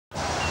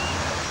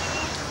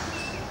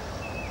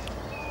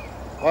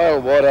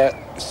Oil, water,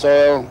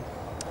 soil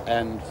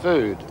and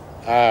food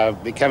are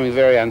becoming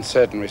very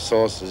uncertain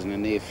resources in the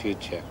near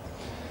future.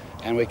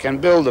 And we can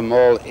build them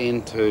all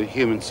into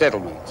human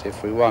settlements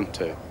if we want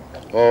to.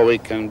 Or we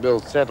can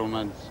build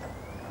settlements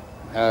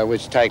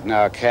which take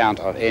no account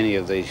of any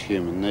of these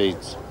human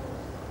needs.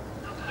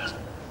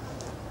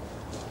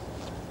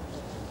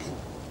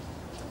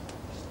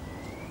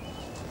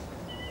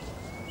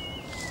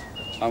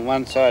 On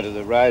one side of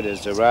the road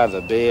is a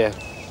rather bare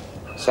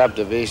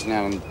subdivision,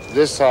 and on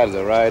this side of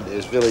the road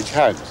is Village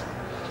Homes.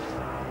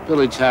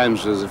 Village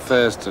Homes was the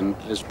first and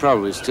is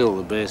probably still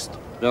the best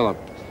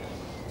developed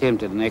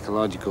attempt at an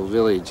ecological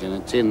village, and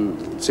it's in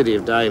the city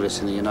of Davis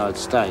in the United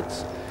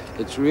States.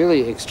 It's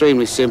really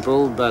extremely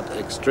simple but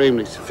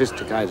extremely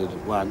sophisticated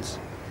at once.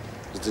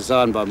 It was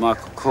designed by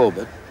Michael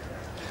Corbett.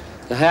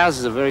 The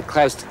houses are very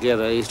close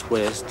together,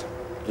 east-west.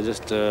 They're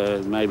just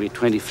maybe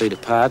 20 feet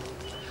apart.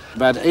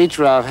 But each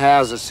row of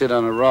houses sit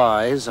on a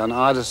rise on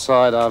either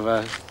side of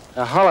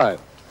a hollow.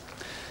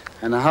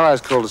 And the hollow is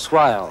called a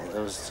swale. It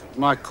was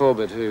Mike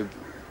Corbett who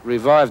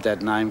revived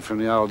that name from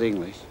the Old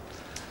English.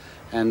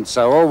 And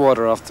so all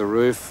water off the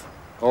roof,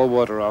 all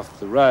water off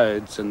the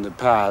roads and the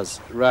paths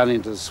run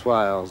into the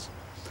swales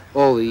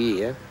all the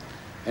year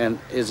and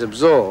is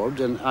absorbed.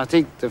 And I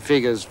think the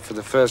figures for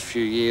the first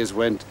few years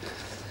went,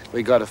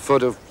 we got a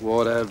foot of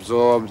water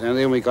absorbed, and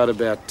then we got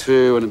about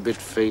 2 and a bit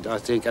feet, I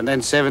think, and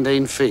then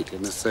 17 feet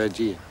in the third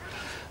year.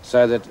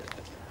 So that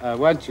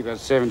once you've got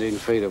 17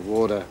 feet of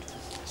water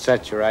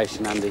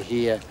saturation under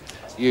here,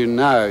 you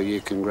know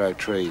you can grow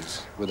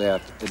trees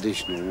without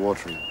additional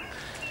watering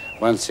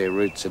once their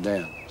roots are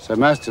down. So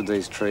most of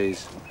these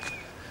trees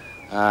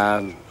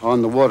are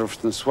on the water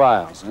from the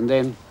swales, and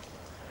then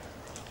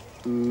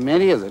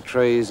many of the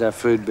trees are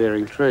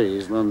food-bearing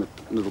trees along the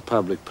little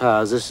public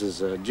paths. This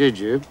is a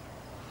jujube,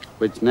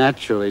 which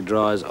naturally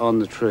dries on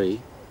the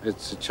tree.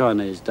 It's a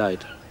Chinese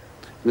date.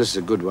 This is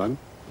a good one.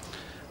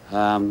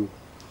 And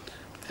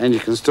you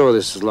can store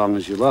this as long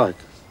as you like.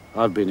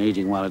 I've been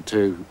eating 1 or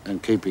 2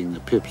 and keeping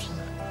the pips.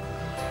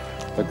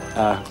 But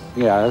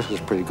yeah, this was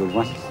a pretty good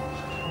one.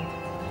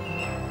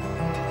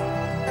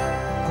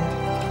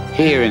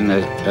 Here in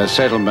the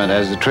settlement,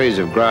 as the trees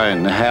have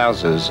grown, the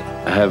houses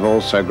have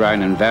also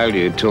grown in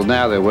value till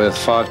now they're worth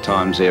 5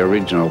 times their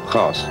original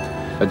cost.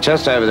 But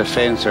just over the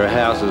fence there are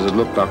houses that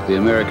look like the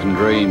American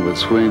dream with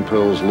swimming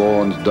pools,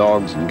 lawns,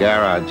 dogs and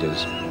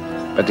garages.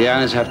 But the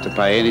owners have to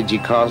pay energy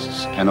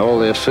costs and all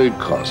their food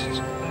costs.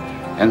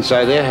 And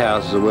so their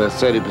houses are worth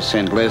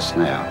 30% less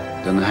now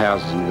than the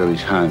houses in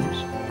Village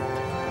Homes.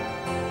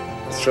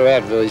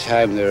 Throughout Village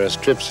Home there are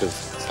strips of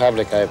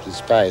public open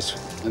space.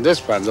 And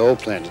this one's all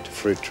planted to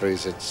fruit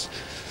trees. It's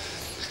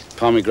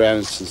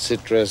pomegranates and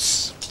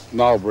citrus,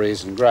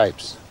 mulberries and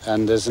grapes.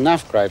 And there's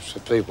enough grapes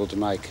for people to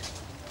make,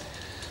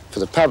 for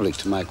the public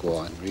to make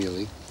wine,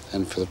 really,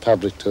 and for the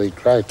public to eat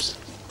grapes.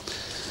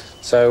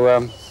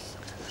 So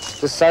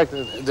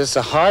there's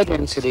a high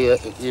density,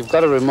 you've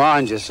got to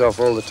remind yourself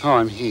all the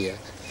time here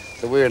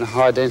that we're in a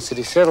high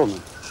density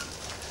settlement.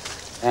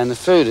 And the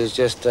food is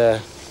just, really,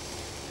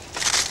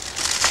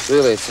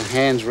 it's a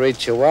hand's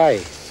reach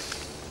away.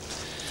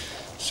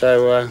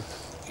 So,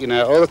 you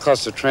know, all the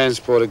costs of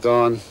transport are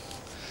gone,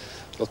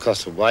 all the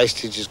cost of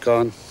wastage is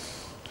gone.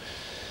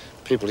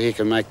 People here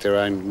can make their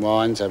own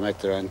wines, they make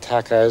their own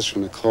tacos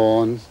from the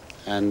corn,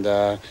 and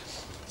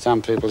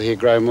some people here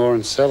grow more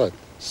and sell it.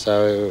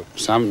 So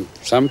some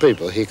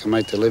people here can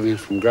make their living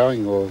from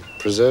growing or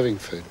preserving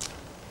food.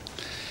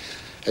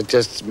 It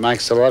just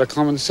makes a lot of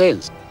common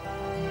sense.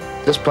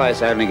 This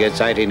place only gets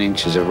 18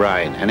 inches of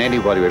rain, and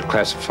anybody would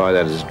classify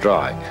that as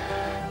dry.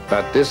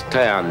 But this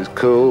town is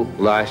cool,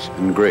 lush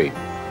and green.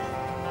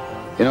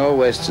 In all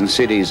western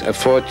cities, a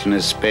fortune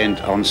is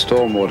spent on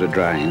stormwater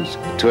drains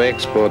to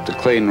export the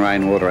clean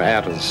rainwater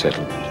out of the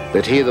settlement.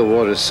 But here the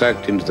water is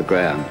soaked into the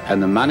ground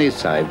and the money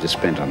saved is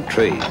spent on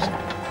trees.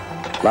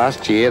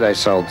 Last year they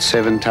sold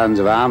 7 tons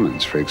of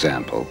almonds, for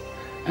example,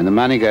 and the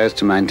money goes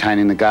to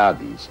maintaining the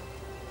gardens.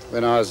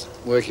 When I was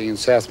working in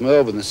South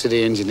Melbourne, the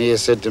city engineer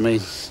said to me,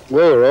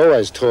 we were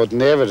always taught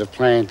never to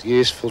plant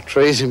useful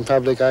trees in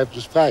public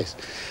open space.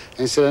 And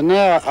he said, and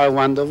now I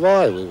wonder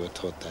why we were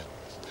taught that.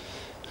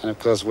 And of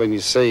course, when you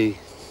see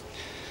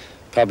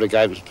public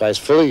open space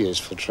full of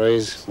useful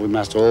trees, we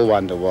must all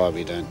wonder why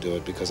we don't do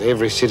it, because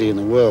every city in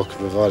the world can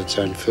provide its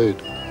own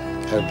food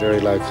at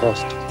very low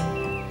cost.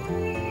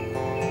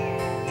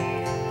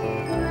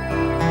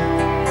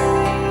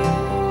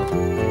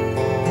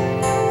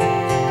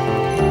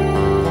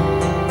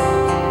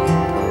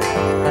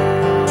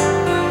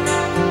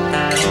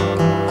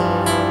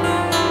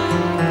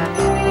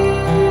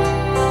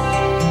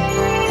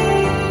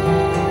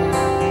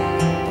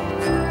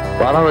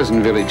 While I was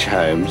in Village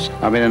Homes,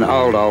 I met an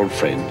old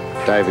friend,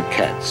 David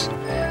Katz.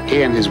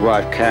 He and his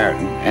wife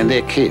Karen and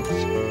their kids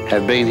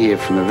have been here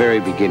from the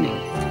very beginning.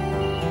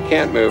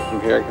 Can't move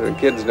from here because the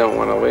kids don't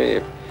want to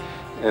leave.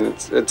 And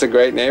it's a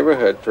great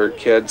neighborhood for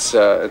kids.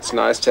 It's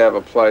nice to have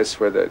a place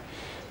where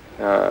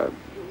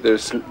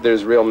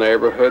there's real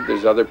neighborhood,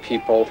 there's other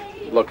people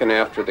looking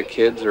after the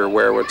kids or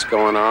aware what's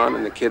going on,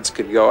 and the kids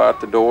could go out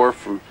the door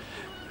from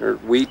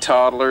wee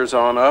toddlers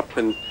on up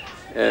and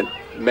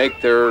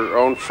make their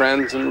own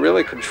friends and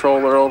really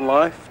control their own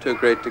life to a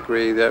great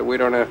degree, that you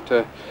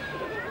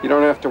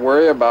don't have to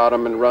worry about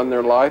them and run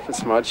their life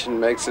as much,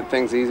 and makes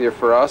things easier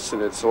for us,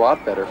 and it's a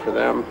lot better for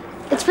them.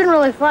 It's been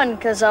really fun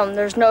because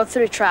there's no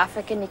through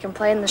traffic and you can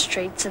play in the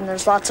streets, and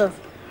there's lots of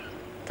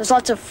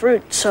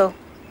fruit, so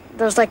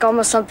there's like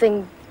almost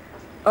something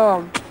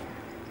on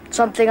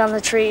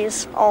the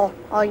trees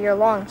all year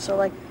long. So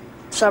like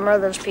summer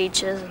there's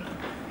peaches, and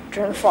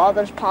during the fall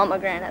there's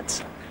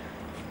pomegranates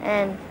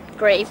and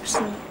grapes,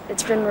 and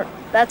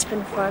that's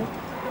been fun.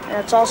 And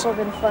it's also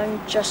been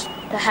fun just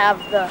to have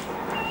the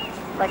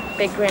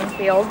big green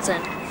fields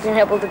and being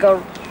able to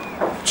go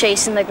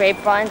chasing the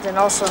grapevines, and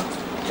also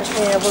just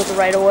being able to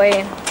ride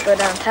away and go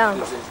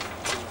downtown.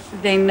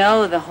 They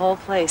know the whole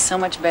place so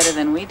much better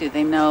than we do.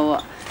 They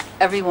know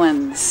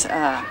everyone's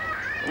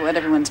what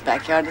everyone's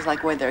backyard is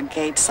like, where their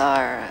gates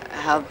are,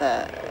 how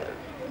the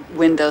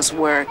windows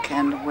work,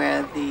 and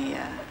where the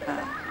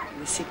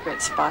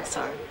secret spots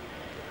are.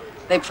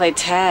 They play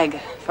tag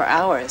for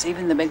hours,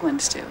 even the big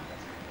ones do.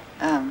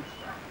 And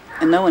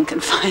no one can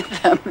find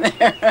them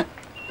there.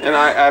 And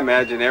I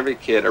imagine every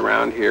kid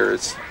around here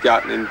has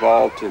gotten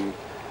involved in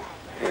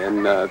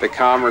the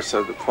commerce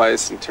of the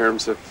place in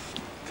terms of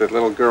the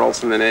little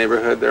girls in the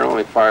neighborhood. There are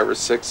only 5 or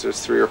 6,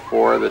 there's 3 or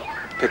 4 that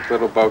pick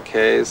little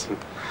bouquets and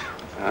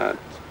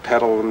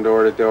peddle them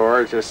door to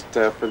door, just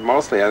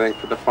mostly I think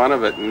for the fun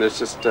of it. And there's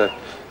just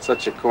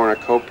such a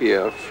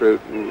cornucopia of fruit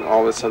and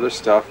all this other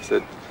stuff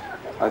that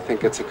I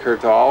think it's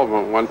occurred to all of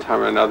them at one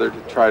time or another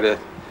to try to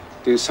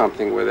do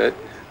something with it.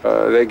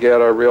 They get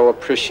a real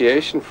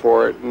appreciation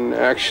for it, and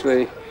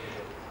actually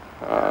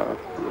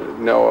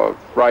know a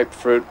ripe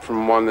fruit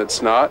from one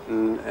that's not,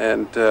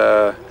 and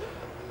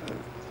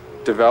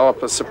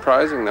develop a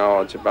surprising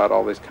knowledge about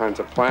all these kinds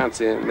of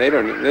plants, and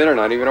they're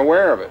not even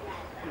aware of it.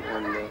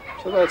 And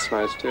so that's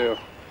nice too.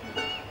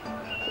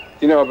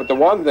 You know, but the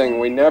one thing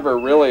we never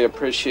really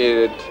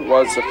appreciated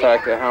was the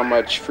fact of how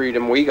much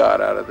freedom we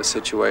got out of the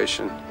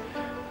situation.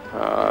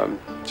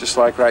 Just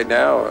like right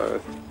now.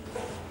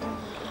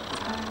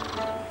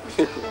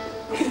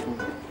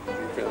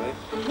 Really?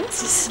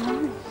 This is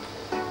so...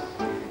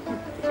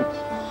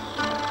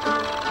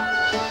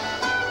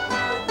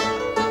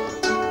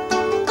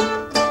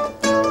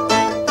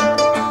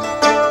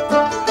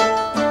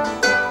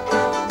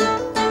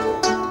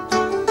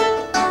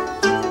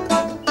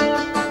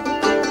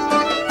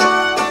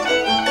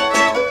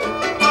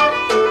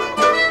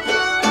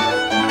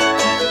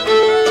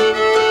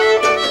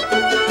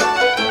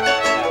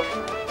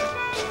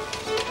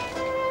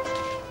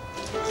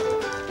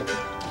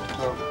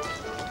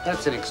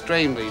 That's an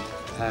extremely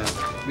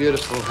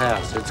beautiful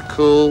house. It's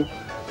cool,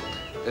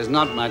 there's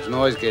not much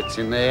noise gets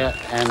in there,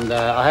 and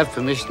I have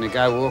permission to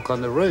go walk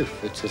on the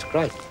roof, which is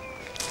great.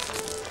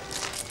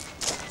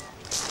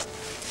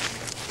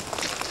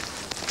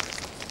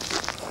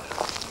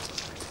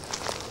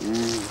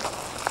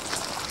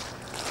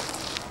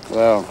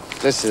 Well,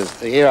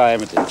 here I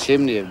am at the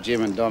chimney of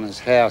Jim and Donna's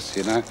house,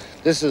 you know.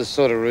 This is the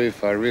sort of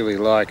roof I really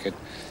like.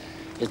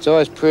 It's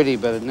always pretty,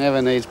 but it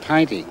never needs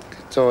painting.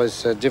 It's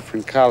always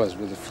different colours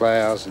with the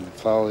flowers and the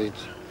foliage.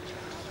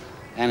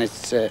 And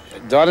it's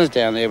Donna's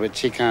down there, but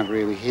she can't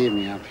really hear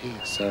me up here,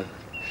 so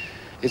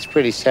it's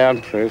pretty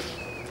soundproof.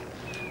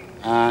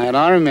 And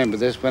I remember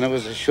this when it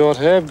was a short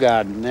herb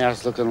garden. Now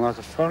it's looking like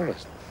a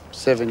forest,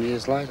 7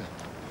 years later.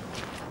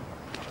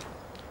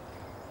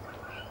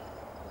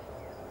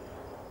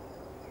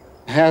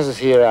 Houses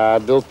here are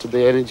built to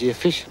be energy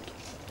efficient.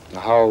 The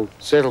whole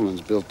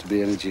settlement's built to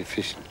be energy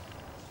efficient.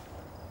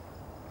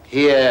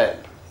 Here,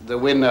 the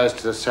windows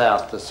to the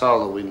south, the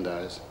solar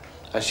windows,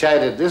 are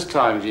shaded this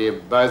time of year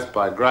both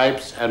by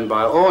grapes and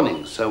by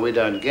awnings, so we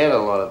don't get a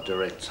lot of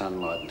direct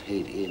sunlight and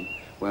heat in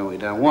when we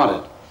don't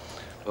want it.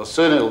 Well,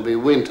 soon it will be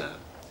winter,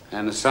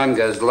 and the sun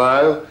goes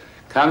low,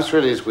 comes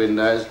through these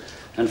windows,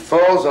 and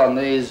falls on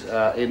these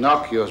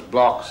innocuous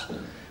blocks,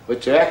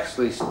 which are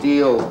actually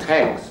steel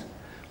tanks,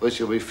 which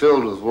will be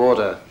filled with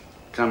water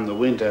come the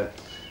winter,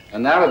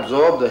 and they'll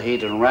absorb the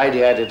heat and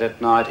radiate it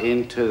at night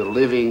into the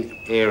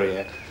living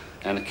area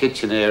and the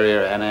kitchen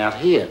area and out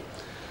here.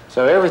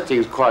 So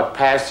everything's quite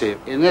passive.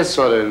 In this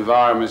sort of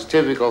environment, it's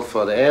typical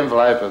for the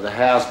envelope of the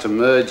house to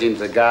merge into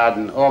the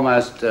garden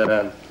almost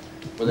without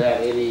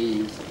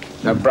any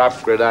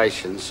abrupt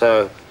gradation.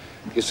 So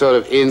you're sort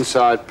of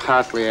inside,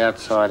 partly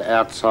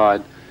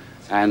outside,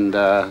 and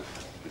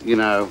you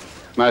know,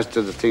 most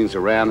of the things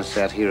around us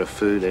out here are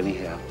food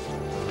anyhow.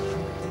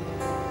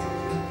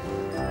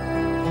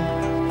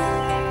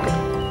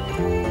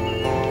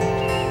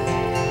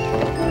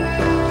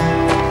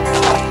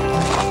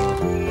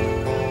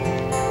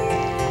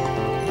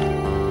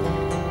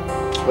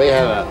 We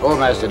have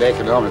almost an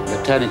economic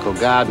botanical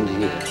garden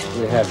here.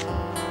 We have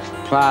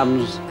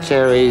plums,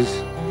 cherries,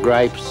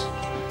 grapes,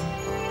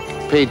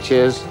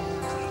 peaches,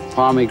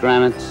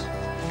 pomegranates,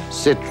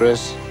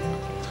 citrus,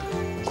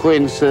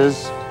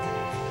 quinces,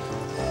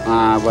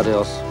 what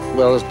else?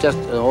 Well, it's just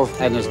off,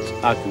 and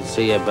I can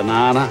see a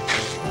banana,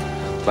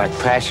 like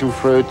passion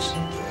fruits.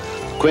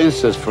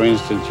 Quinces, for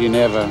instance, you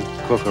never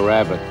cook a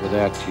rabbit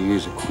without you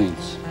use a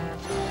quince.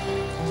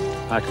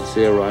 I can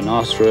see a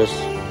rhinoceros.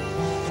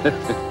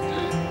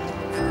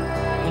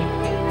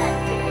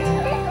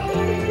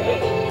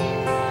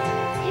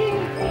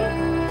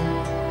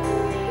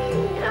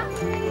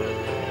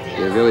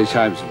 Yeah, Village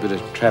Home's a bit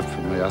of a trap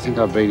for me. I think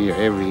I've been here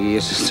every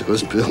year since it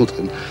was built,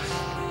 and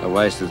I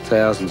wasted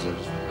thousands of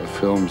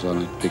films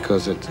on it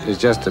because it's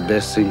just the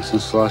best thing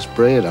since sliced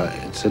bread.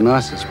 It's the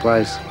nicest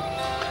place,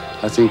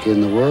 I think,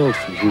 in the world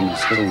for human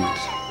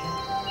settlements.